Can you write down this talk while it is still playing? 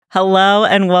Hello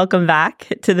and welcome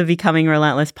back to the Becoming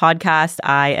Relentless podcast.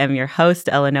 I am your host,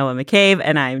 Eleanor McCabe,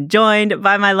 and I'm joined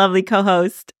by my lovely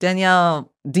co-host,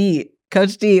 Danielle D.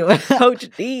 Coach D. Coach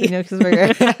D.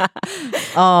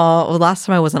 Oh, last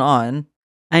time I wasn't on.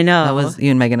 I know. That was you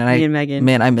and Megan. And Megan.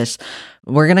 Man, I missed.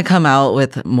 We're going to come out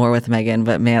with more with Megan,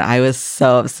 but man, I was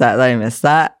so upset that I missed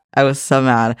that. I was so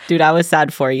mad. Dude, I was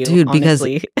sad for you, Dude,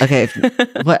 honestly. Because,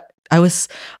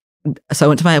 so I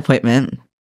went to my appointment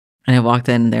and I walked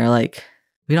in and they're like,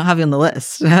 we don't have you on the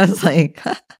list. And I was like,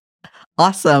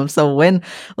 awesome. So when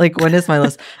is my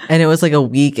list? And it was like a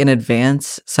week in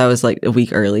advance. So I was like a week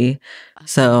early.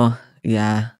 So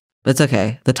yeah, but it's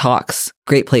okay. The Talks,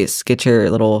 great place. Get your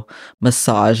little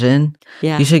massage in.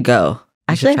 Yeah. You should go.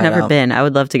 Actually, I've never been. I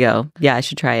would love to go. Yeah, I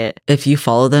should try it. If you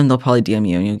follow them, they'll probably DM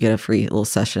you and you'll get a free little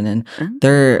session. And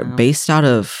they're based out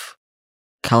of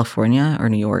California or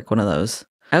New York, one of those.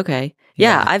 Okay.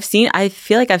 Yeah, I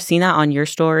feel like I've seen that on your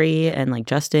story and like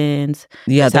Justin's.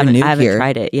 Yeah, they're new here. I haven't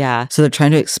tried it. Yeah. So they're trying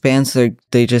to expand. So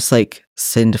they just like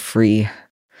send free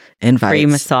invites. Free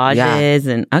massages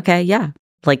and okay. Yeah.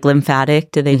 Like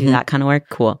lymphatic. Do they do that kind of work?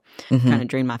 Cool. Trying to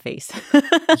drain my face.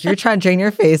 You're trying to drain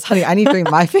your face. Honey, I need to drain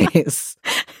my face.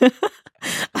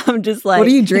 I'm just like. What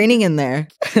are you draining in there?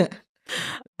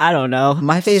 I don't know.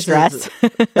 My face stress.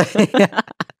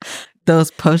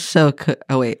 Those post-show.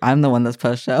 Oh, wait. I'm the one that's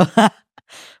post-show.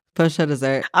 Post-show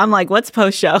dessert. I'm like, what's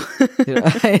post-show? Dude,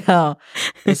 I know.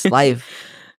 It's life.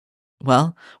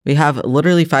 Well, we have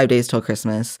literally 5 days till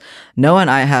Christmas. Noah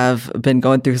and I have been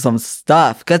going through some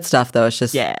stuff. Good stuff, though. It's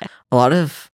just a lot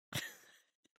of...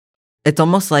 It's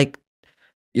almost like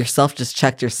yourself just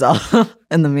checked yourself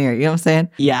in the mirror. You know what I'm saying?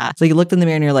 Yeah. So you looked in the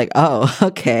mirror and you're like, oh,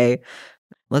 okay.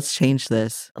 Let's change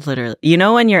this. Literally. You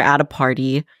know when you're at a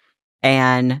party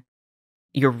and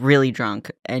you're really drunk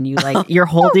and you like you're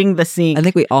holding the sink. I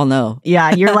think we all know.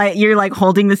 Yeah, you're like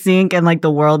holding the sink and like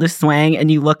the world is swaying and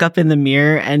you look up in the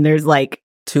mirror and there's like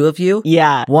two of you.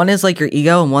 Yeah. One is like your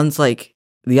ego and one's like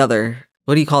the other.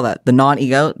 What do you call that? The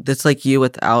non-ego? That's like you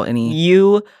without any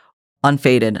you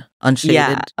unfaded, unshaded.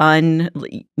 Yeah,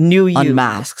 new you.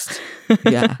 Unmasked.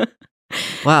 Yeah.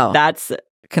 Wow.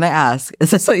 Can I ask,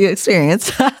 is this what you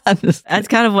experienced? That's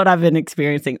kind of what I've been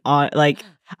experiencing on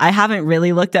I haven't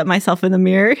really looked at myself in the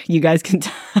mirror. You guys can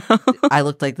tell. I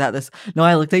looked like that.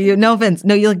 I looked at you. No offense.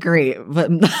 No, you look great.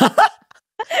 But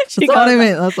she goes,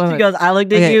 I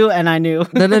looked at you and I knew.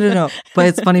 No. But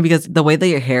it's funny because the way that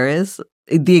your hair is,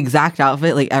 the exact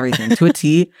outfit, like everything to a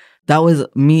T, that was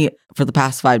me for the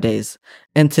past 5 days.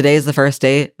 And today is the first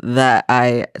day that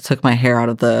I took my hair out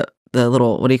of the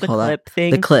little, what do you call that? Clip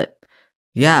thing? The clip.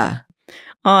 Yeah.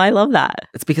 Oh, I love that.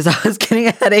 It's because I was getting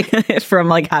a headache from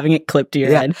like having it clipped to your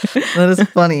head. That is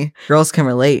funny. Girls can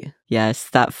relate. Yes,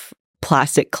 that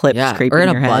plastic clip scraping or in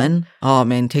your a head. Bun. Oh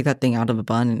man, take that thing out of a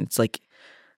bun and it's like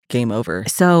game over.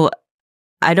 So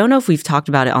I don't know if we've talked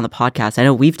about it on the podcast. I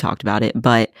know we've talked about it,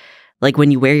 but like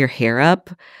when you wear your hair up,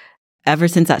 ever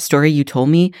since that story you told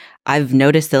me, I've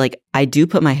noticed that like I do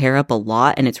put my hair up a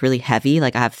lot and it's really heavy.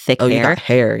 Like I have thick hair. You got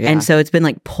hair, yeah. And so it's been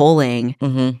like pulling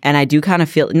and I do kind of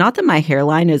feel, not that my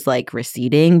hairline is like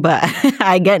receding, but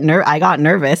I got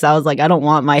nervous. I was like, I don't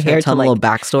want my hair to like a little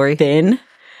backstory thin.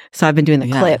 So I've been doing the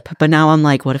clip, but now I'm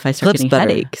like, what if I start getting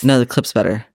headaches? No, the clip's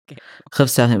better. Okay.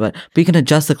 Clip's definitely better. But you can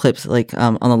adjust the clips like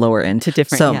on the lower end. To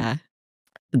different,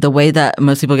 the way that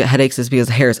most people get headaches is because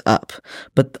the hair is up,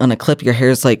 but on a clip, your hair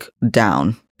is like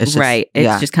down. It's just,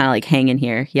 It's just kind of like hanging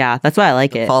here. Yeah, that's why I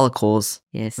like it. Follicles.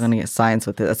 Yes, I'm gonna get science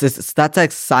with it. That's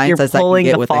like science. You're pulling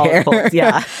I can get the with follicles.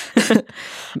 The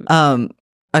hair.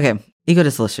 Okay, ego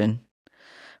dissolution.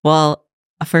 Well,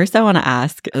 first I want to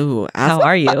ask. Ooh, how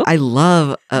are you? I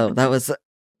love. Oh, that was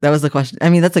the question. I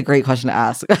mean, that's a great question to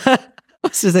ask. I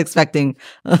was just expecting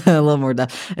a little more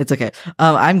depth. It's okay.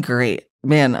 I'm great.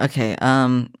 Man, okay.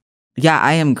 Yeah,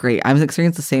 I am great. I'm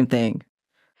experiencing the same thing.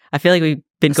 I feel like we've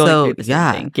been going through the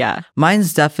same thing. Yeah.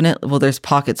 Mine's definitely, well, there's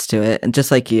pockets to it. And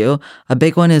just like you, a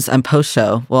big one is I'm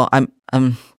post-show. Well,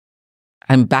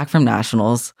 I'm back from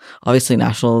nationals. Obviously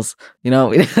nationals, we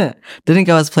didn't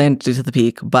go as planned due to the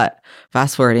peak, but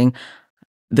fast forwarding,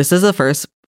 this is the first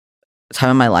time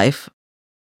in my life,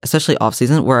 especially off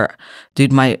season, where,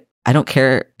 dude, I don't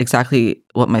care exactly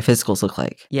what my physicals look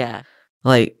like. Yeah.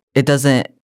 Like, it doesn't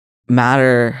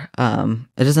matter.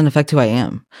 It doesn't affect who I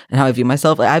am and how I view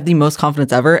myself. Like, I have the most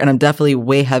confidence ever, and I'm definitely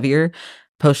way heavier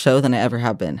post-show than I ever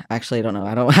have been. Actually, I don't know.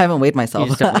 I haven't weighed myself.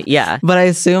 Yeah. But I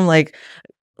assume like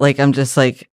I'm just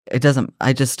like,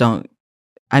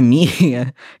 I'm me,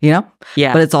 Yeah.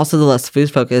 But it's also the less food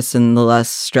focused and the less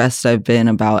stressed I've been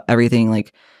about everything.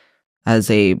 Like, I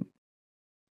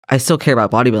still care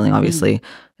about bodybuilding, obviously.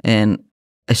 And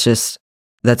it's just,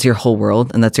 that's your whole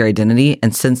world and that's your identity.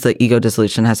 And since the ego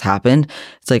dissolution has happened,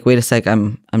 it's like, wait a sec,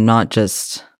 I'm not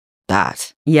just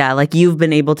that. Yeah, like you've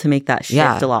been able to make that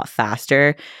shift a lot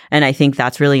faster. And I think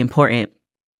that's really important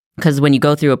because when you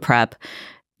go through a prep,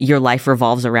 your life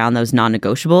revolves around those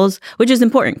non-negotiables, which is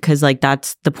important because like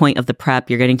that's the point of the prep.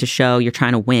 You're getting to show, you're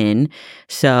trying to win.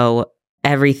 So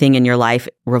everything in your life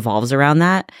revolves around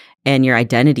that, and your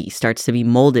identity starts to be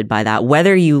molded by that.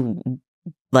 Whether you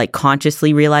like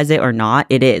consciously realize it or not,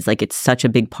 it is like it's such a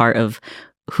big part of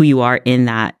who you are in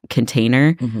that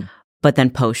container. Mm-hmm. But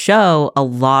then post-show, a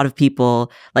lot of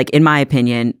people, like in my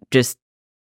opinion, just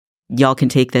y'all can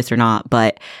take this or not,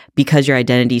 but because your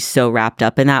identity is so wrapped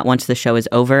up in that, once the show is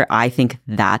over, I think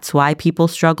that's why people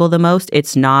struggle the most.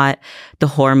 It's not the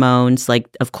hormones,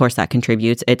 like, of course that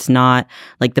contributes. It's not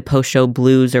like the post-show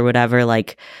blues or whatever,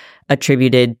 like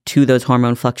attributed to those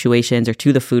hormone fluctuations or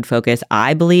to the food focus.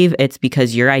 I believe it's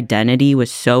because your identity was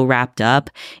so wrapped up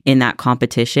in that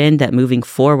competition that moving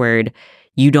forward,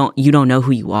 you don't know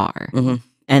who you are. Mm-hmm.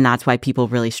 And that's why people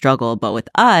really struggle. But with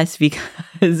us,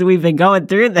 because we've been going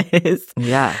through this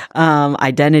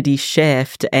identity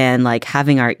shift and like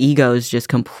having our egos just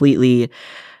completely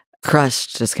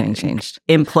crushed, just getting changed,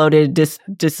 imploded, just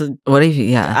what if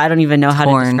you, I don't even know how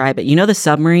to describe it. You know, the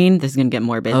submarine, this is going to get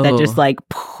morbid, that just like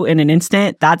in an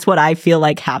instant, that's what I feel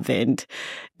like happened.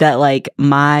 That like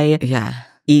my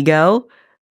ego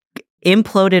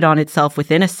imploded on itself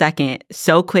within a second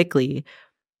so quickly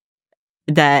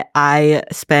that I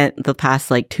spent the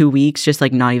past like 2 weeks just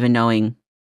like not even knowing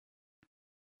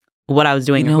what I was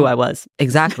doing or who I was.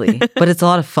 Exactly. But it's a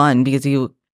lot of fun because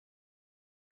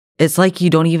it's like you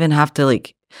don't even have to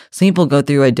like, some people go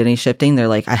through identity shifting. They're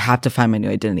like, I have to find my new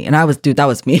identity. And that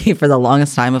was me for the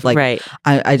longest time of like,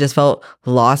 I just felt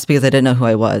lost because I didn't know who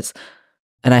I was.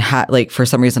 And I had like, for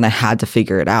some reason I had to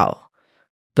figure it out.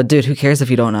 But dude, who cares if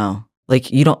you don't know? Like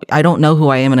I don't know who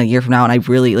I am in a year from now. And I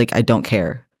really like, I don't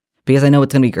care. Because I know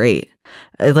it's going to be great.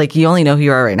 Like, you only know who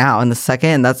you are right now. And the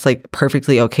second, that's like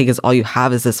perfectly okay because all you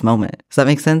have is this moment. Does that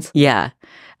make sense? Yeah.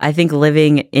 I think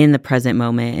living in the present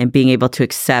moment and being able to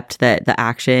accept that the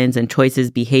actions and choices,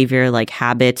 behavior, like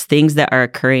habits, things that are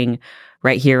occurring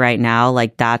right here, right now,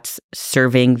 like that's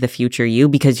serving the future you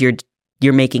because you're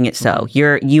making it so.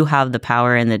 You have the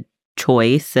power and the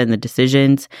choice and the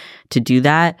decisions to do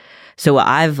that. So what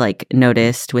I've like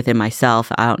noticed within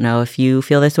myself, I don't know if you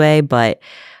feel this way, but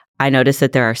I noticed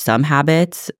that there are some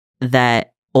habits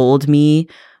that old me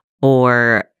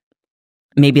or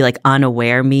maybe like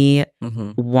unaware me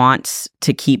wants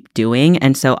to keep doing.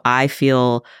 And so I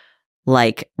feel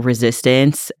like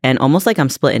resistance and almost like I'm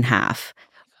split in half.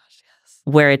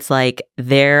 Where it's like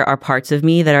there are parts of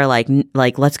me that are like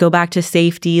let's go back to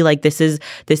safety, like this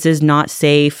is not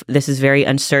safe, this is very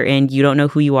uncertain, you don't know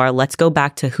who you are, let's go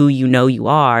back to who you know you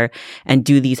are and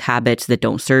do these habits that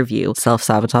don't serve you.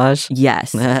 Self-sabotage.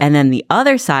 Yes. And then the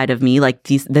other side of me, like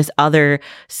this other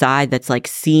side that's like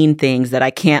seen things that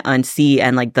I can't unsee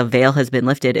and like the veil has been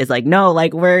lifted is like, no,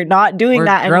 like we're not doing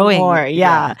that anymore.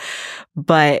 Yeah.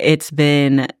 But it's just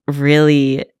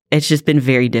been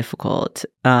very difficult.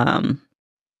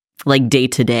 Like day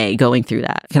to day going through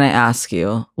that. Can I ask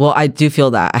you? Well, I do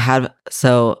feel that. I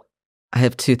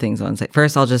have two things I want to say.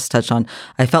 First, I'll just touch on,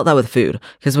 I felt that with food.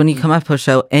 Because when you come off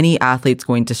post-show, any athlete's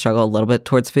going to struggle a little bit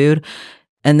towards food.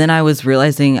 And then I was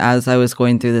realizing as I was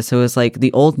going through this, it was like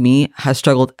the old me has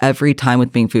struggled every time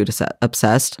with being food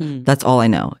obsessed. That's all I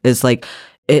know. Is like,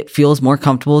 it feels more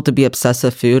comfortable to be obsessed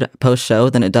with food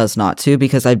post-show than it does not to,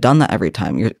 because I've done that every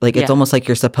time. You're like, it's almost like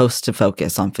you're supposed to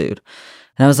focus on food.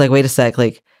 And I was like, wait a sec,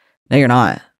 like, no, you're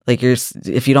not. Like you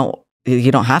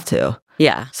don't have to.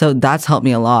 Yeah. So that's helped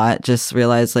me a lot. Just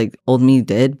realize like old me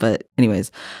did. But anyways,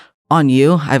 on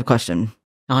you, I have a question.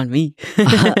 On me.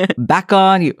 Back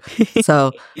on you.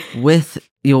 So with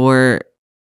your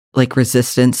like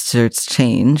resistance to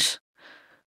change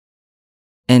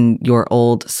and your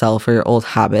old self or your old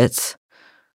habits,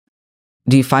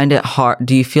 do you find it hard?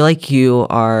 Do you feel like you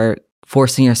are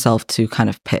forcing yourself to kind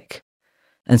of pick?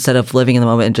 Instead of living in the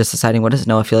moment and just deciding, what does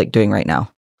Noah feel like doing right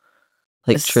now?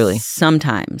 Like truly.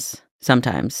 Sometimes.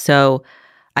 So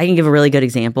I can give a really good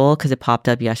example because it popped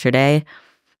up yesterday.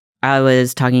 I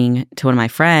was talking to one of my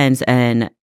friends and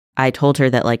I told her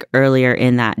that like earlier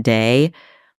in that day,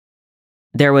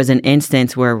 there was an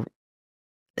instance where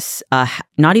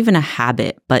not even a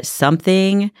habit, but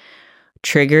something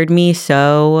triggered me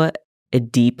so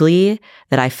deeply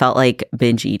that I felt like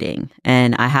binge eating.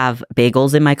 And I have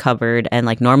bagels in my cupboard and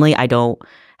like normally I don't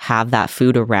have that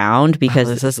food around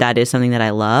because that is something that I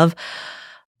love.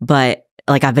 But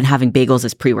like I've been having bagels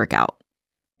as pre-workout.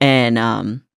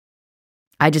 And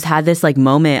I just had this like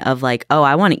moment of like, oh,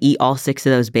 I want to eat all 6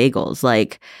 of those bagels.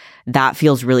 Like that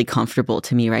feels really comfortable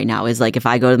to me right now, is like if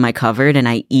I go to my cupboard and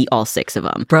I eat all 6 of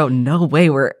them. Bro, no way.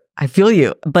 I feel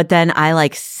you. But then I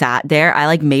like sat there, I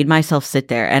like made myself sit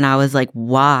there and I was like,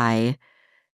 why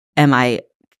am I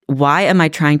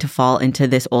trying to fall into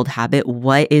this old habit?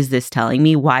 What is this telling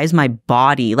me? Why is my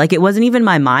body, like it wasn't even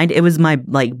my mind, it was my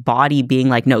like body being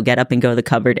like, no, get up and go to the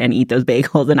cupboard and eat those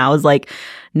bagels. And I was like,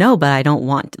 no, but I don't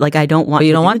want, like I don't want But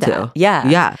you to don't do want that. to. Yeah.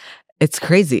 Yeah. It's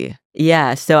crazy.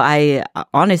 Yeah. So I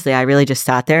honestly, I really just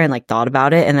sat there and like thought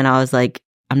about it. And then I was like,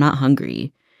 I'm not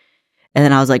hungry. And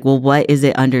then I was like, well, what is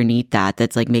it underneath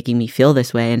that's like making me feel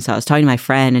this way? And so I was talking to my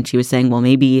friend and she was saying, well,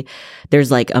 maybe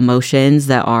there's like emotions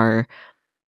that are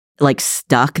like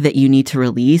stuck that you need to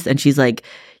release. And she's like,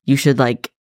 you should like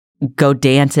go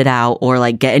dance it out or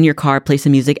like get in your car, play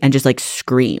some music and just like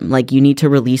scream. Like you need to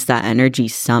release that energy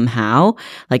somehow,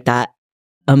 like that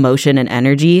emotion and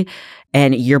energy.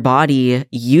 And your body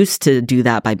used to do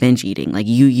that by binge eating. Like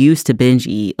you used to binge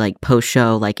eat like post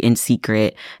show, like in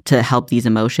secret to help these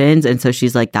emotions. And so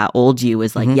she's like, that old you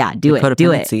was like, yeah, do it.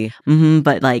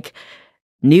 But like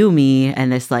new me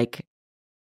and this like,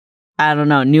 I don't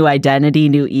know, new identity,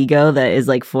 new ego that is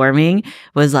like forming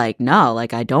was like, no,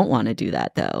 like I don't want to do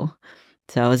that though.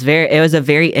 So it was a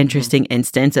very interesting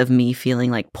instance of me feeling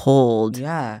like pulled.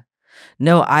 Yeah.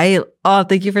 No,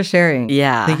 thank you for sharing.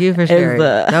 Yeah. Thank you for sharing.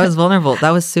 That was vulnerable. That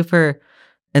was super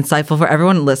insightful for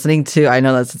everyone listening too. I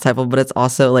know that's insightful, but it's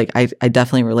also like, I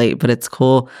definitely relate, but it's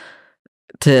not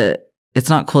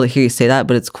cool to hear you say that,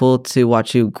 but it's cool to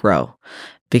watch you grow,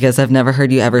 because I've never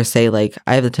heard you ever say like,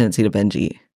 I have the tendency to binge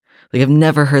eat. Like I've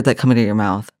never heard that come into your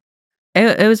mouth.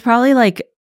 It was probably like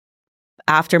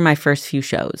after my first few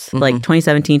shows, like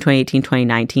 2017, 2018,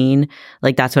 2019,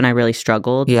 like that's when I really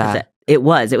struggled. Yeah. It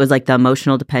was like the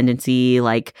emotional dependency,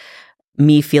 like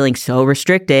me feeling so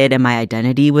restricted, and my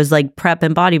identity was like prep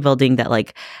and bodybuilding, that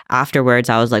like afterwards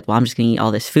I was like, well, I'm just gonna eat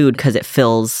all this food because it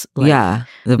fills like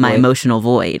my emotional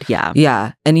void. Yeah.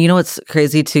 Yeah. And you know what's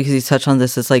crazy too, because you touched on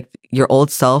this, is like your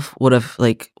old self would have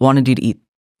like wanted you to eat,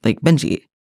 like binge eat.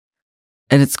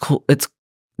 And it's cool. It's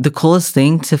the coolest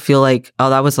thing to feel like, oh,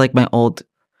 that was like my old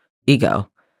ego.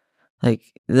 Like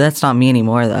that's not me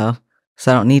anymore though.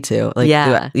 So I don't need to. Like,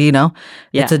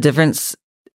 it's a difference.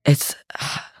 It's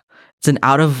an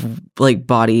out of like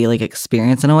body like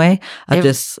experience in a way of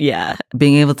just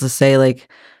being able to say like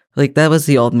that was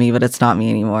the old me, but it's not me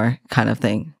anymore kind of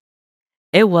thing.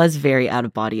 It was very out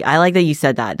of body. I like that you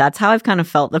said that. That's how I've kind of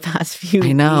felt the past few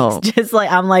I know. weeks. Just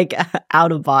like I'm like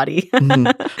out of body.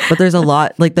 But there's a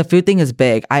lot, like the food thing is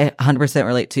big. I 100%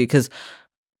 relate to, because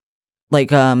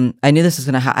like I knew this was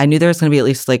gonna I knew there was gonna be at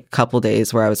least like a couple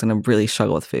days where I was gonna really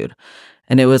struggle with food.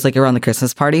 And it was like around the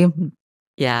Christmas party.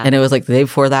 Yeah. And it was like the day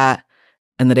before that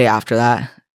and the day after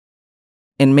that.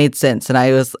 It made sense. And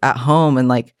I was at home, and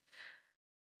like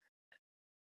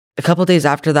a couple days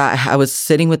after that, I was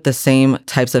sitting with the same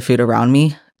types of food around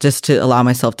me, just to allow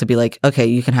myself to be like, okay,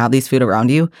 you can have these food around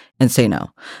you and say no.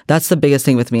 That's the biggest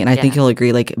thing with me. And I think you'll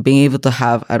agree, like being able to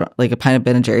have like a pint of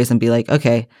Ben & Jerry's and be like,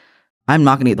 okay, I'm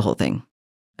not going to eat the whole thing.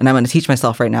 And I'm going to teach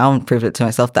myself right now and prove it to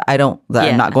myself that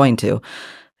I'm not going to.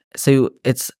 So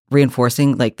it's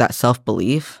reinforcing like that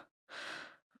self-belief.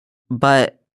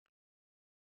 But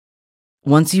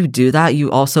once you do that, you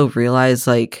also realize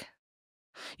like,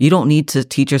 you don't need to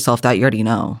teach yourself that. You already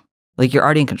know. Like you're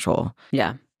already in control.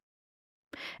 Yeah.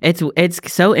 It's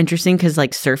so interesting because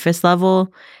like surface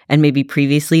level, and maybe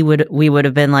previously we would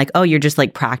have been like, oh, you're just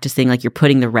like practicing, like you're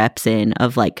putting the reps in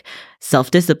of like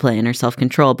self-discipline or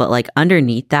self-control. But like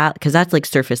underneath that, because that's like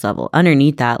surface level,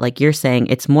 underneath that, like you're saying,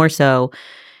 it's more so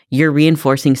you're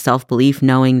reinforcing self-belief,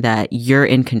 knowing that you're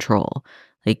in control.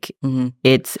 Like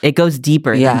it goes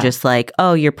deeper than just like,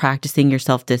 oh, you're practicing your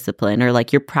self-discipline, or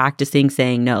like you're practicing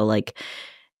saying no. Like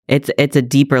it's a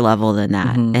deeper level than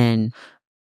that. And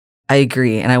I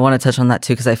agree. And I want to touch on that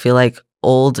too, because I feel like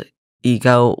old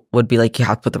ego would be like, you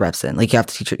have to put the reps in. Like you have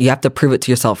to teach it. You have to prove it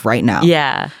to yourself right now.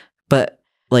 Yeah. But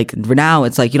like now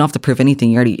it's like, you don't have to prove anything.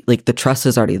 You already, like the trust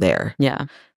is already there. Yeah.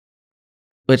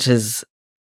 Which is,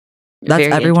 that's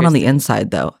very everyone on the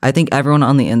inside though. I think everyone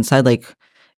on the inside, like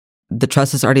the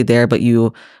trust is already there, but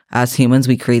you, as humans,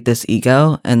 we create this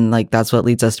ego, and like that's what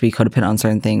leads us to be codependent on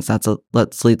certain things. That's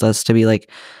what leads us to be like,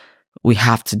 we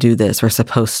have to do this. We're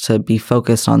supposed to be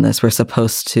focused on this. We're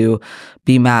supposed to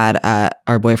be mad at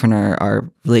our boyfriend or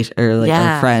our relation or like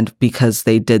our friend because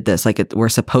they did this. Like we're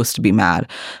supposed to be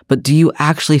mad. But do you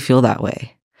actually feel that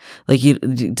way? Like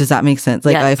does that make sense?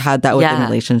 Like I've had that within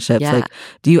relationships. Like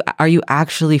are you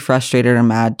actually frustrated or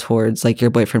mad towards like your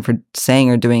boyfriend for saying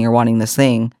or doing or wanting this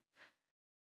thing?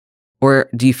 Or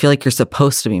do you feel like you're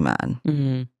supposed to be mad?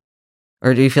 Mm-hmm.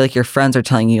 Or do you feel like your friends are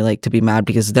telling you like to be mad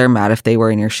because they're mad if they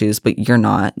were in your shoes, but you're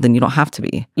not? Then you don't have to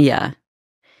be. Yeah.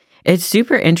 It's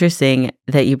super interesting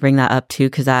that you bring that up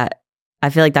too, because I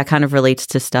feel like that kind of relates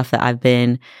to stuff that I've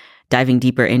been diving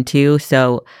deeper into.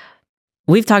 So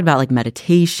we've talked about like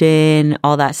meditation,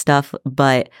 all that stuff,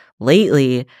 but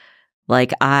lately,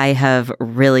 like I have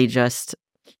really just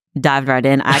dived right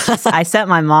in. I sent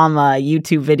my mom a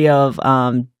YouTube video of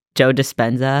Joe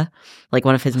Dispenza, like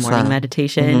one of his morning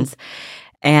meditations.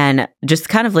 And just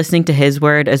kind of listening to his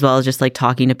word, as well as just like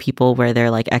talking to people where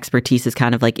their like expertise is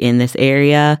kind of like in this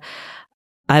area.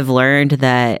 I've learned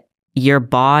that your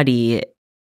body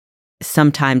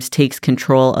sometimes takes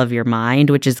control of your mind,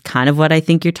 which is kind of what I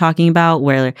think you're talking about,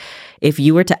 where if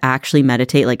you were to actually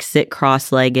meditate, like sit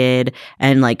cross-legged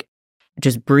and like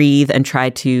just breathe and try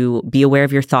to be aware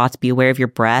of your thoughts, be aware of your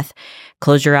breath,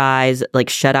 close your eyes, like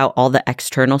shut out all the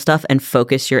external stuff and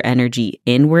focus your energy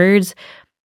inwards.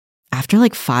 After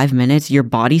like 5 minutes, your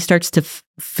body starts to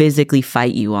physically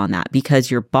fight you on that,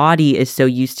 because your body is so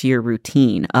used to your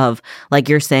routine of like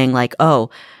you're saying like, oh,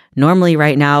 normally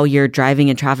right now you're driving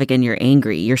in traffic and you're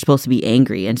angry. You're supposed to be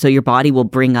angry. And so your body will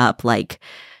bring up like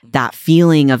that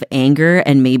feeling of anger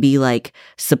and maybe like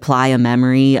supply a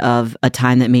memory of a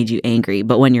time that made you angry.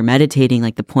 But when you're meditating,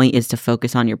 like the point is to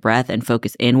focus on your breath and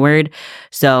focus inward.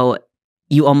 So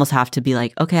you almost have to be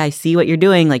like, okay, I see what you're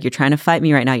doing. Like you're trying to fight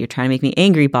me right now. You're trying to make me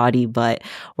angry, body, but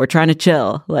we're trying to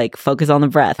chill, like focus on the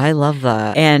breath. I love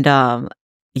that. And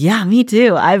yeah, me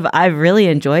too. I've really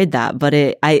enjoyed that, but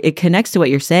it connects to what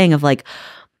you're saying of like,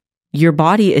 your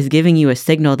body is giving you a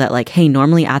signal that like, hey,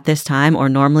 normally at this time, or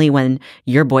normally when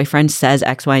your boyfriend says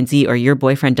X, Y, and Z, or your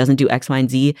boyfriend doesn't do X, Y, and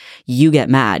Z, you get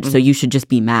mad. So you should just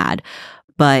be mad.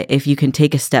 But if you can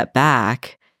take a step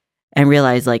back and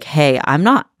realize like, hey, I'm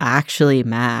not actually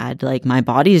mad. Like my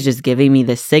body is just giving me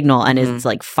this signal and it's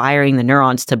like firing the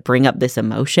neurons to bring up this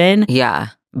emotion. Yeah.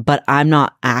 But I'm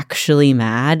not actually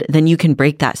mad. Then you can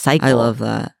break that cycle. I love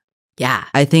that. Yeah.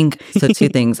 I think, so 2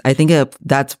 things. I think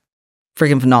that's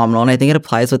freaking phenomenal. And I think it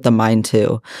applies with the mind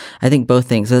too. I think both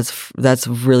things. That's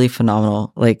really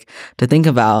phenomenal, like to think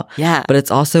about. Yeah. But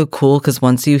it's also cool because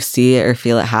once you see it or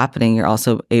feel it happening, you're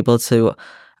also able to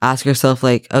ask yourself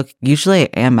like, okay, usually I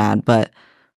am mad, but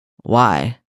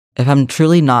why? If I'm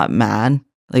truly not mad,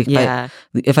 like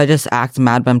if I just act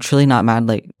mad, but I'm truly not mad,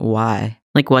 like why?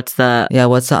 Like what's the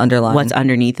underlying? What's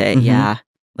underneath it? Mm-hmm. Yeah.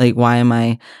 Like why am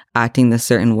I acting this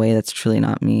certain way that's truly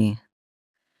not me?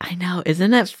 I know.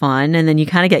 Isn't it fun? And then you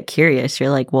kind of get curious.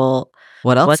 You're like, well,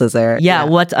 what else is there? Yeah,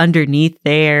 what's underneath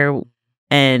there?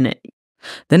 And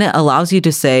then it allows you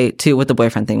to say, too, with the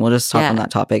boyfriend thing, we'll just talk on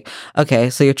that topic. Okay,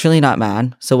 so you're truly not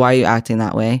mad. So why are you acting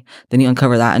that way? Then you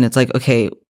uncover that. And it's like, okay,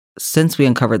 since we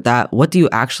uncovered that, what do you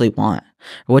actually want?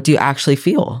 What do you actually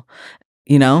feel?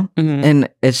 You know? Mm-hmm. And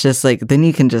it's just like, then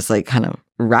you can just like kind of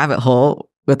rabbit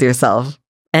hole with yourself.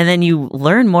 And then you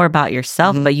learn more about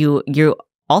yourself, but you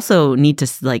also need to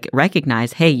like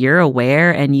recognize, hey, you're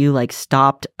aware and you like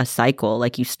stopped a cycle,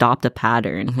 like you stopped a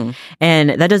pattern. And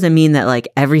that doesn't mean that like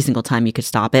every single time you could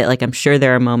stop it. Like I'm sure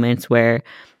there are moments where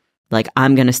like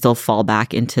I'm going to still fall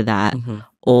back into that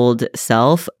old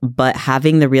self, but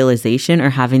having the realization or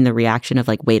having the reaction of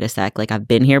like, wait a sec, like I've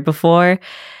been here before.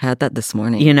 I had that this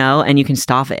morning. You know, and you can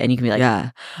stop it and you can be like,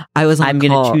 yeah, I'm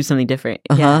going to choose something different.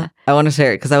 Yeah. I want to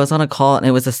share it because I was on a call and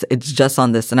it's just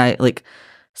on this, and I like,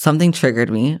 something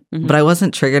triggered me, but I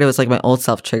wasn't triggered. It was like my old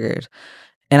self triggered.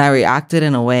 And I reacted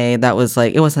in a way that was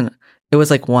like, it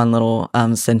was like one little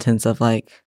sentence of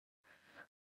like,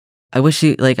 I wish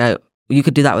you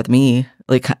could do that with me.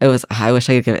 Like it was, I wish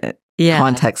I could give it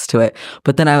context to it.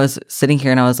 But then I was sitting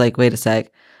here and I was like, wait a sec.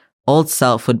 Old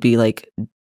self would be like,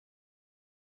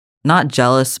 not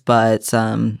jealous, but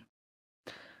want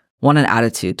an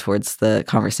attitude towards the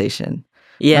conversation.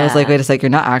 Yeah. And I was like, wait a sec, you're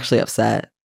not actually upset.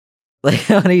 Like,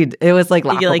 it was like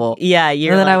laughable. Like, yeah,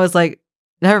 and then I was like,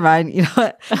 never mind. You know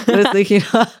what? I was thinking,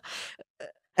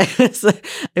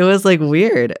 it was like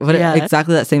weird, but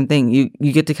exactly that same thing.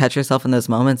 You get to catch yourself in those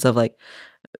moments of like,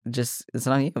 just it's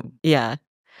not you. Yeah,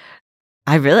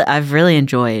 I've really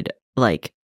enjoyed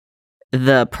like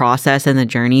the process and the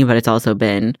journey, but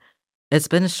it's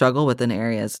been a struggle within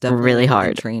areas. Definitely really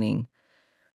hard training.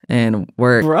 And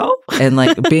work, bro, and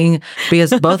like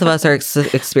because both of us are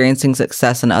experiencing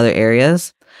success in other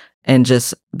areas, and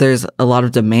just there's a lot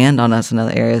of demand on us in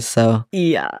other areas. So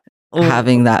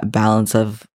having that balance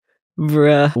of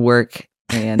work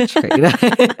and trade.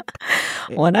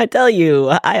 When I tell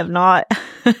you, I have not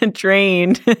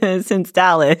trained since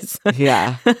Dallas.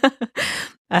 Yeah,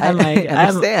 I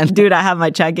understand, dude. I have my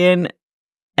check-in.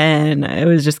 And it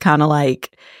was just kind of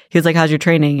like, he was like, how's your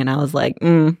training? And I was like,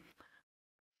 When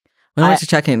was you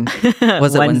checking?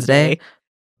 Was it Wednesday?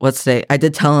 What's day? I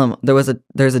did tell him there's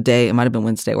a day, it might have been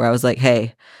Wednesday, where I was like,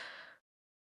 hey,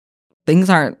 things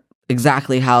aren't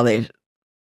exactly how they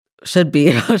should be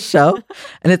in a show.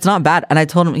 And it's not bad. And I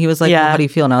told him, he was like, well, how do you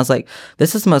feel? And I was like,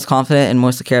 this is the most confident and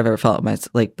most secure I've ever felt in my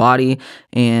like body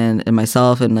and in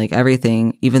myself and like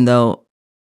everything, even though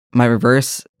my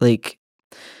reverse, like,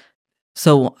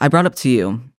 so I brought up to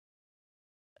you,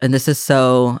 and this is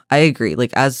so, I agree,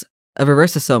 like as a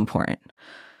reverse is so important.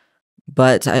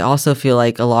 But I also feel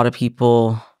like a lot of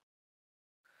people,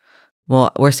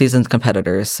 well, we're seasoned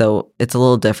competitors, so it's a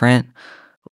little different.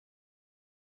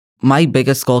 My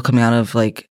biggest goal coming out of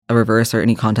like a reverse or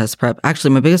any contest prep,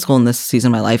 actually, my biggest goal in this season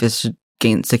of my life is to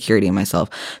gain security in myself.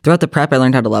 Throughout the prep, I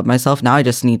learned how to love myself. Now I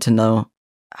just need to know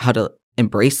how to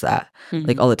embrace that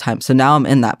like all the time. So now I'm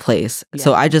in that place. Yeah.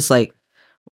 So I just like,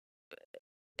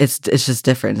 it's just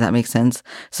different. Does that make sense?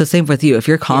 So same with you. If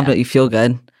you're confident, you feel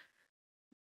good.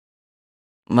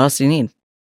 What else do you need?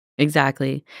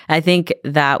 Exactly. I think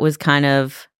that was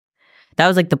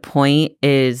like the point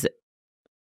is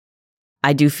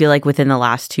I do feel like within the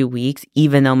last 2 weeks,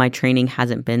 even though my training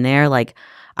hasn't been there, like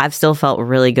I've still felt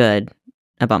really good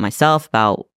about myself,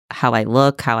 about how I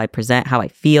look, how I present, how I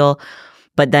feel.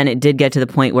 But then it did get to the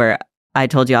point where I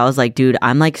told you, I was like, dude,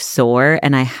 I'm like sore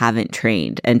and I haven't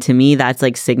trained. And to me, that's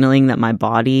like signaling that my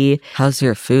body How's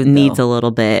your food needs a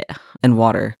little bit. And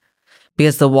water.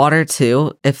 Because the water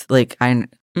too, if like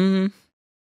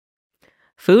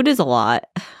food is a lot.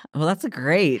 Well, that's a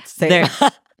great. So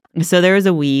there was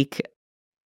a week,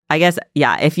 I guess,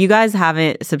 yeah, if you guys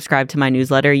haven't subscribed to my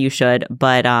newsletter, you should.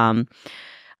 But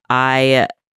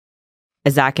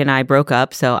Zach and I broke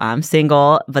up, so I'm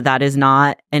single, but that is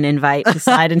not an invite to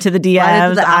slide into the DMs. Slide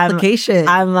into the application.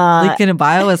 I'm link in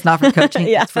bio is not for coaching,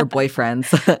 it's for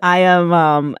boyfriends. I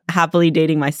am happily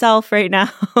dating myself right now.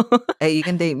 Hey, you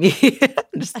can date me.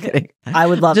 I'm just kidding. I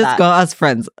would love just that. Go as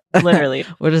friends. Literally.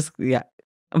 We're just, yeah.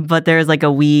 But there was like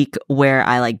a week where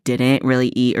I like didn't really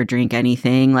eat or drink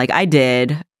anything. Like I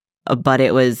did, but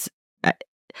it was,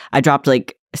 I dropped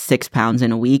like 6 pounds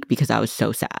in a week because I was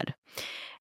so sad.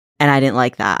 And I didn't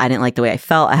like that. I didn't like the way I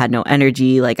felt. I had no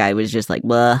energy. Like I was just like,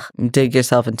 blah. You dig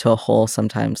yourself into a hole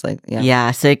sometimes. Like, yeah. Yeah.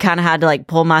 So I kind of had to like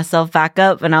pull myself back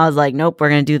up. And I was like, nope, we're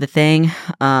going to do the thing.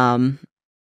 And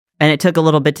it took a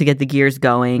little bit to get the gears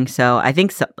going. So I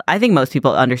think most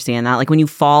people understand that. Like when you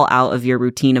fall out of your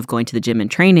routine of going to the gym and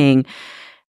training,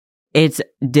 it's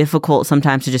difficult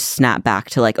sometimes to just snap back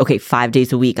to like, okay, 5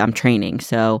 days a week I'm training.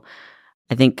 So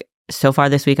I think so far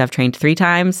this week I've trained 3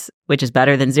 times, which is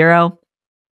better than 0.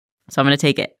 So I'm going to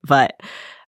take it. But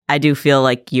I do feel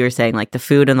like you were saying like the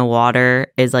food and the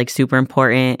water is like super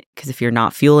important because if you're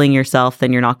not fueling yourself,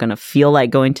 then you're not going to feel like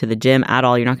going to the gym at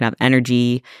all. You're not going to have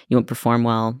energy. You won't perform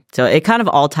well. So it kind of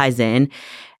all ties in.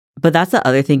 But that's the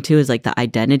other thing too is like the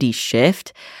identity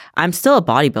shift. I'm still a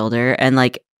bodybuilder and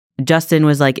like Justin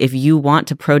was like, if you want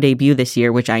to pro debut this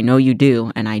year, which I know you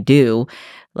do, and I do,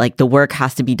 like the work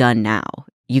has to be done now.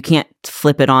 You can't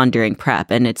flip it on during prep.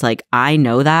 And it's like, I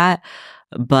know that.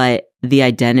 But the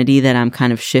identity that I'm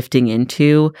kind of shifting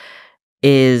into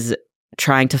is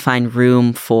trying to find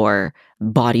room for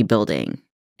bodybuilding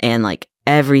and like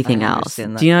everything else. Do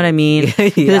you know what I mean?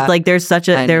 Yeah. Like there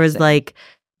was like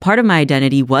part of my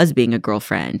identity was being a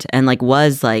girlfriend and like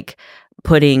was like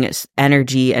putting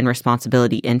energy and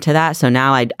responsibility into that. So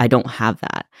now I don't have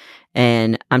that.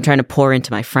 And I'm trying to pour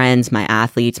into my friends, my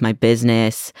athletes, my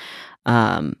business,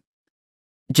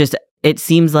 it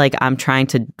seems like I'm trying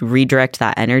to redirect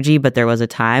that energy, but there was a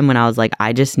time when I was like,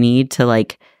 I just need to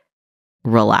like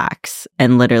relax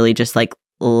and literally just like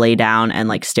lay down and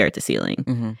like stare at the ceiling.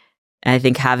 Mm-hmm. And I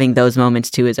think having those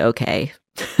moments too is okay.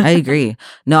 I agree.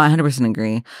 No, I 100%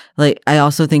 agree. Like, I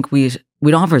also think we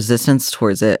don't have resistance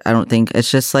towards it. I don't think it's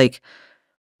just like,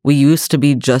 we used to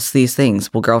be just these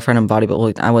things. Well, girlfriend and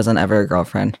bodybuilder. I wasn't ever a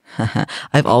girlfriend.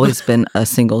 I've always been a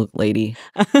single lady.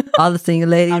 All the single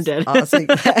ladies. I'm dead. All the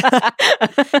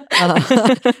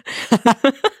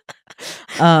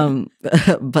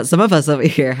but some of us over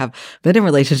here have been in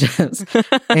relationships,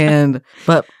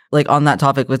 but like on that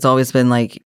topic, it's always been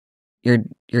like your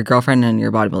girlfriend and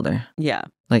your bodybuilder. Yeah.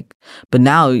 Like, but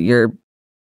now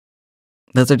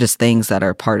those are just things that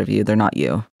are part of you. They're not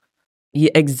you.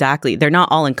 Yeah, exactly. They're not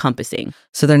all encompassing.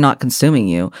 So they're not consuming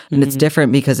you. And it's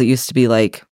different because it used to be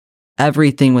like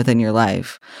everything within your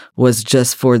life was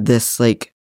just for this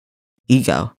like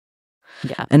ego.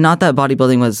 Yeah. And not that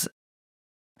bodybuilding is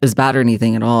bad or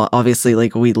anything at all. Obviously,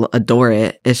 like we adore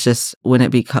it. It's just when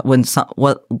it becomes,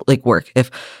 work.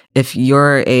 If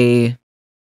you're a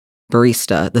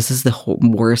barista. This is the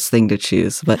worst thing to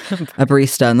choose, but a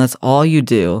barista, and that's all you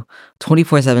do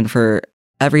 24/7 for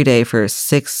every day for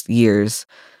 6 years.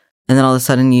 And then all of a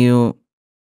sudden you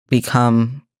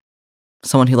become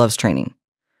someone who loves training.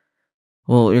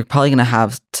 Well, you're probably going to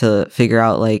have to figure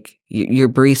out like your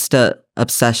barista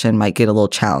obsession might get a little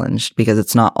challenged because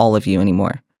it's not all of you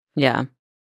anymore. Yeah.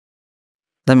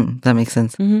 That makes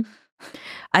sense. Mm-hmm.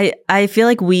 I feel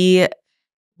like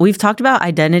we've talked about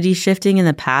identity shifting in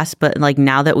the past, but like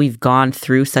now that we've gone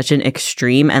through such an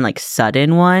extreme and like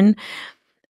sudden one,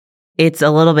 it's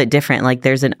a little bit different. Like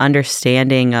there's an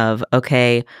understanding of,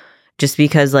 okay, just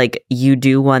because like you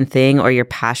do one thing or you're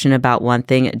passionate about one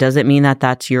thing, it doesn't mean that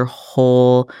that's your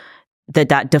whole,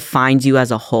 that defines you as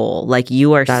a whole. Like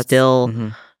you are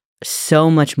still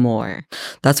so much more.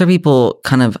 That's where people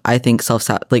kind of, I think,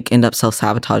 end up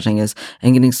self-sabotaging is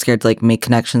and getting scared to like make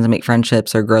connections and make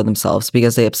friendships or grow themselves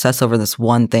because they obsess over this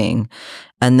one thing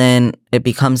and then it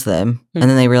becomes them. And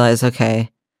then they realize, okay,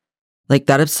 like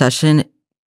that obsession,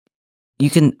 you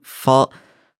can fall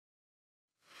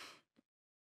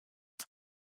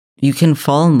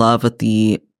in love with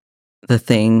the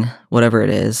thing, whatever it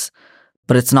is,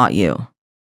 but it's not you.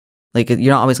 Like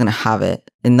you're not always going to have it.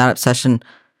 And that obsession,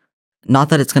 not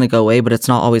that it's going to go away, but it's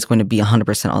not always going to be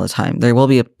 100% all the time. There will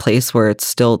be a place where it's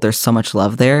still, there's so much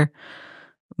love there,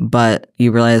 but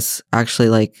you realize actually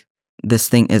like this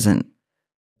thing isn't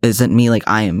me, like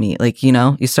I am me. Like, you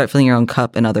know, you start filling your own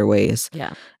cup in other ways.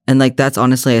 Yeah. And like, that's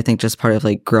honestly, I think just part of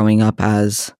like growing up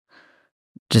as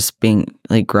just being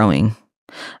like growing,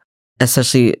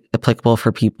 especially applicable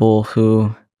for people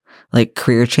who like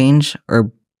career change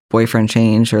or boyfriend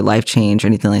change or life change or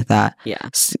anything like that. Yeah.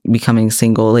 Becoming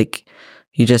single, like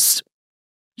you just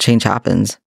change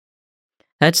happens.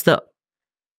 That's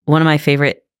one of my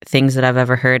favorite things that I've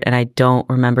ever heard. And I don't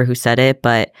remember who said it,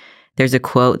 but there's a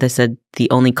quote that said, the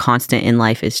only constant in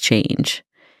life is change.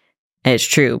 And it's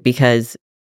true because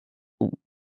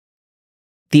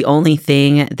the only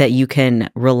thing that you can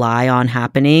rely on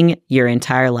happening your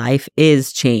entire life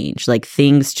is change. Like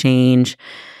things change,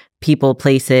 people,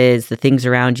 places, the things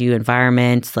around you,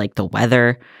 environments, like the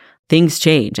weather, things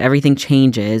change, everything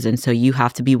changes. And so you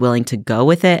have to be willing to go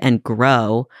with it and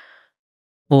grow,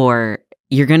 or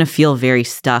you're going to feel very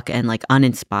stuck and like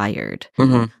uninspired.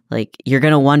 Like you're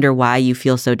going to wonder why you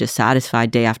feel so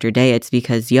dissatisfied day after day. It's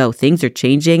because, things are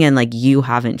changing and like you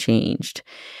haven't changed.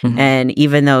 And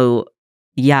even though,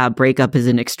 breakup is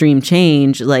an extreme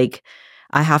change, like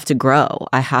I have to grow.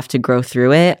 I have to grow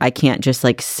through it. I can't just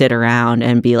like sit around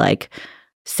and be like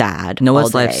sad.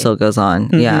 Noah's life still goes on.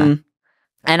 Yeah.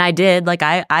 And I did. Like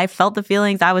I felt the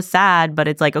feelings. I was sad, but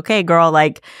it's like, okay, girl,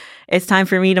 like it's time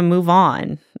for me to move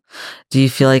on. Do you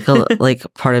feel like like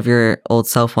part of your old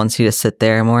self wants you to sit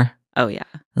there more? Oh yeah.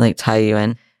 Like tie you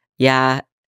in? Yeah.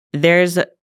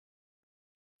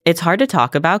 It's hard to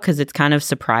talk about because it's kind of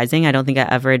surprising. I don't think I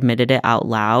ever admitted it out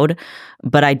loud,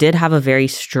 but I did have a very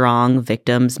strong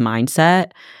victim's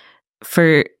mindset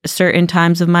for certain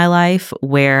times of my life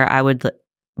where I would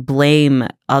blame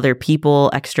other people,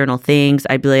 external things.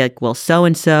 I'd be like, well,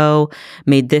 so-and-so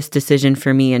made this decision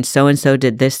for me and so-and-so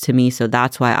did this to me, so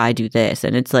that's why I do this.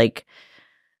 And it's like,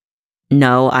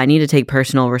 no, I need to take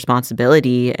personal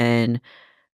responsibility. And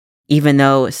even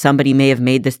though somebody may have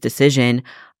made this decision,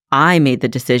 I made the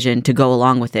decision to go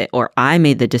along with it, or I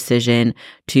made the decision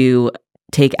to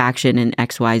take action in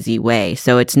XYZ way.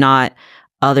 So it's not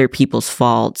other people's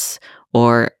faults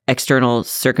or external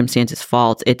circumstances'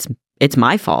 faults. It's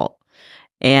my fault.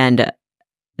 And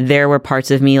there were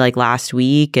parts of me like last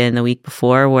week and the week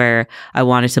before where I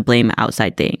wanted to blame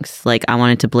outside things. Like I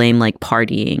wanted to blame like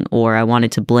partying, or I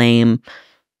wanted to blame,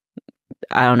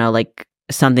 I don't know, like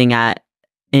something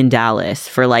in Dallas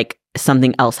for like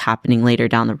something else happening later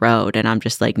down the road. And I'm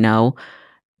just like, no,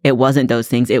 it wasn't those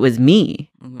things. It was me.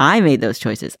 I made those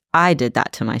choices. I did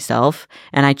that to myself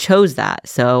and I chose that.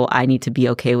 So I need to be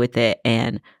okay with it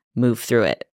and move through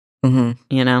it. You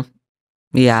know?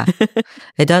 Yeah.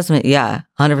 It does make,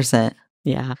 100%.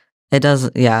 Yeah. It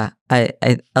does. Yeah.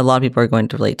 A lot of people are going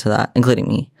to relate to that, including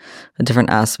me, the different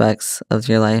aspects of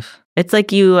your life. It's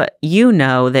like you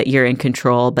know that you're in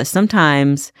control, but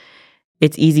sometimes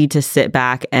it's easy to sit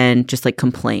back and just like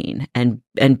complain and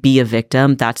be a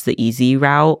victim. That's the easy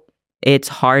route. It's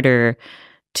harder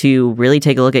to really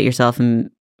take a look at yourself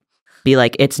and be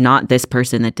like, it's not this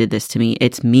person that did this to me.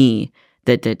 It's me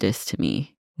that did this to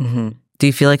me. Do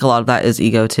you feel like a lot of that is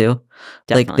ego too?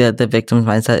 Definitely. Like the victim's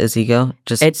mindset is ego?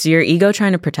 It's your ego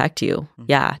trying to protect you.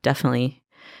 Yeah, definitely.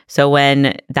 So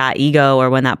when that ego or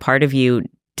when that part of you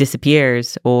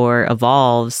disappears or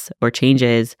evolves or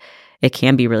changes, it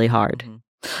can be really hard.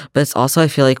 But it's also, I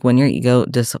feel like when your ego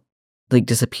like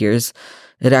disappears,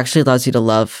 it actually allows you to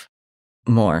love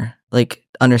more, like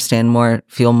understand more,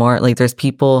 feel more. Like there's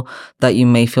people that you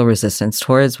may feel resistance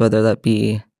towards, whether that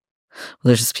be, well,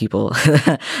 there's just people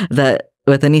that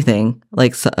with anything,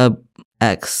 like a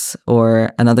ex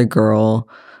or another girl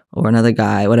or another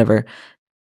guy, whatever.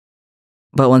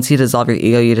 But once you dissolve your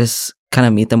ego, you just kind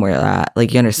of meet them where they're at.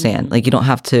 Like you understand. Like you don't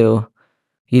have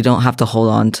to hold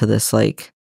on to this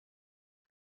like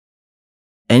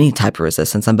any type of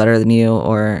resistance. I'm better than you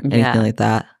or anything like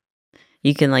that.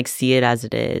 You can like see it as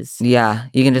it is. Yeah.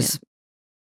 You can just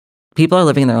people are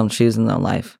living in their own shoes in their own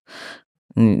life.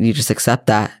 And you just accept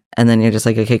that. And then you're just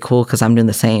like, okay, cool, because I'm doing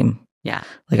the same. Yeah.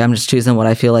 Like I'm just choosing what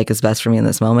I feel like is best for me in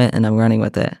this moment and I'm running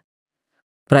with it.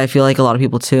 But I feel like a lot of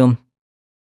people too,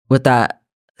 with that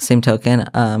same token,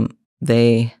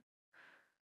 the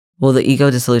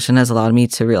ego dissolution has allowed me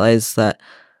to realize that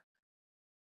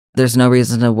there's no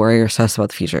reason to worry or stress about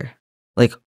the future,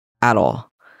 like at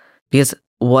all. Because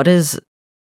what is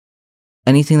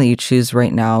anything that you choose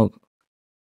right now,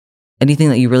 anything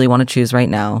that you really want to choose right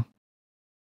now,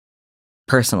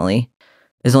 personally,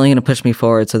 is only going to push me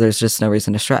forward. So there's just no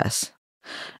reason to stress.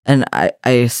 And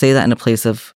I say that in a place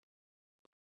of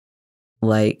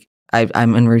like,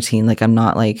 I'm in routine. Like I'm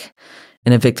not like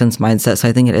in a victim's mindset. So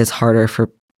I think it is harder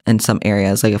in some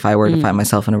areas. Like if I were to find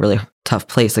myself in a really tough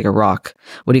place, like a rock,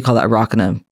 what do you call that? A rock in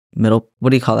a middle? What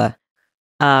do you call that?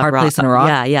 Hard place in a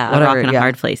rock? Yeah. Whatever, a rock in a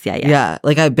hard place. Yeah. Yeah.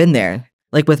 Like I've been there.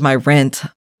 Like with my rent,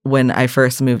 when I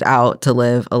first moved out to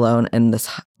live alone in this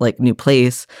like new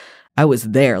place, I was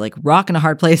there, like rock in a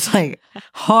hard place, like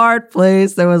hard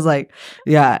place. There was like,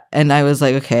 yeah. And I was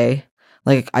like, okay,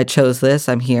 like I chose this.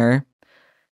 I'm here.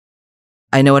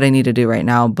 I know what I need to do right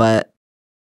now, but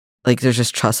like there's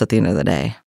just trust at the end of the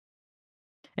day.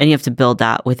 And you have to build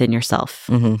that within yourself.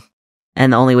 Mm-hmm.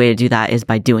 And the only way to do that is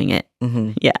by doing it.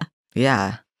 Mm-hmm. Yeah.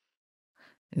 Yeah.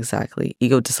 Exactly.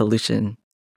 Ego dissolution.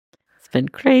 It's been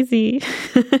crazy.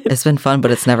 It's been fun,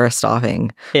 but it's never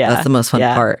stopping. Yeah. That's the most fun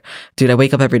part. Dude, I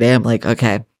wake up every day. I'm like,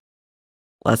 okay,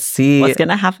 let's see. What's going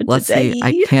to happen today? See.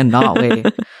 I cannot wait.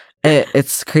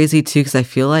 It's crazy too, because I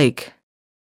feel like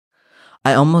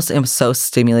I almost am so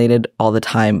stimulated all the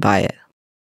time by it.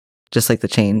 Just like the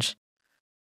change.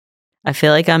 I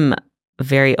feel like I'm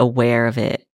very aware of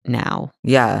it now.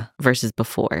 Yeah. Versus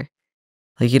before.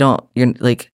 Like you're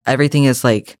like, everything is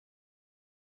like,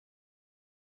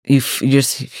 you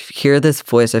just hear this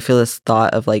voice. I feel this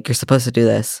thought of like, you're supposed to do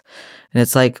this. And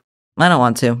it's like, I don't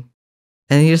want to.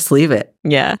 And you just leave it.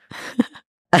 Yeah.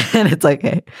 And it's like,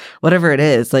 hey, whatever it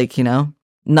is, like, you know,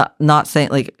 not saying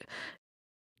like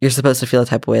you're supposed to feel a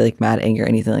type of way, like mad, anger,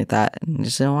 anything like that. And you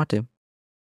just don't want to.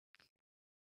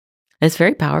 It's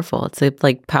very powerful. It's a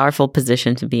like powerful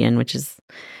position to be in,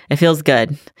 it feels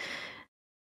good.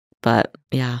 But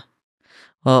yeah.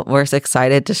 Well, we're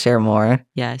excited to share more.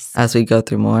 Yes. As we go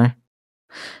through more. And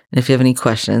if you have any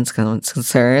questions,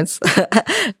 concerns.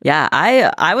 Yeah,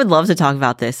 I would love to talk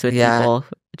about this with people.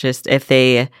 Just if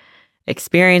they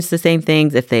experience the same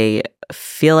things, if they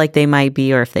feel like they might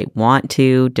be, or if they want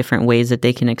to, different ways that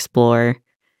they can explore.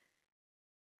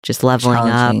 Just leveling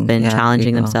up and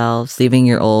challenging themselves. Leaving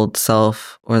your old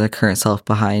self or the current self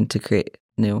behind to create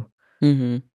new.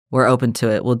 Mm-hmm. We're open to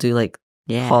it. We'll do like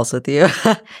calls with you.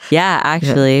 Yeah,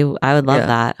 actually, I would love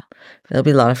that. It'll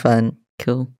be a lot of fun.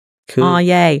 Cool. Oh,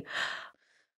 yay.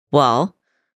 Well,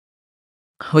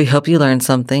 we hope you learned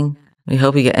something. We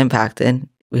hope you get impacted.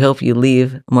 We hope you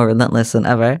leave more relentless than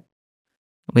ever.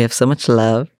 We have so much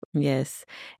love. Yes.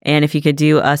 And if you could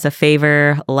do us a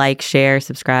favor, like, share,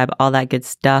 subscribe, all that good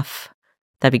stuff,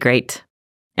 that'd be great.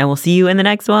 And we'll see you in the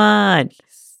next one.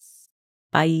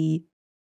 Bye.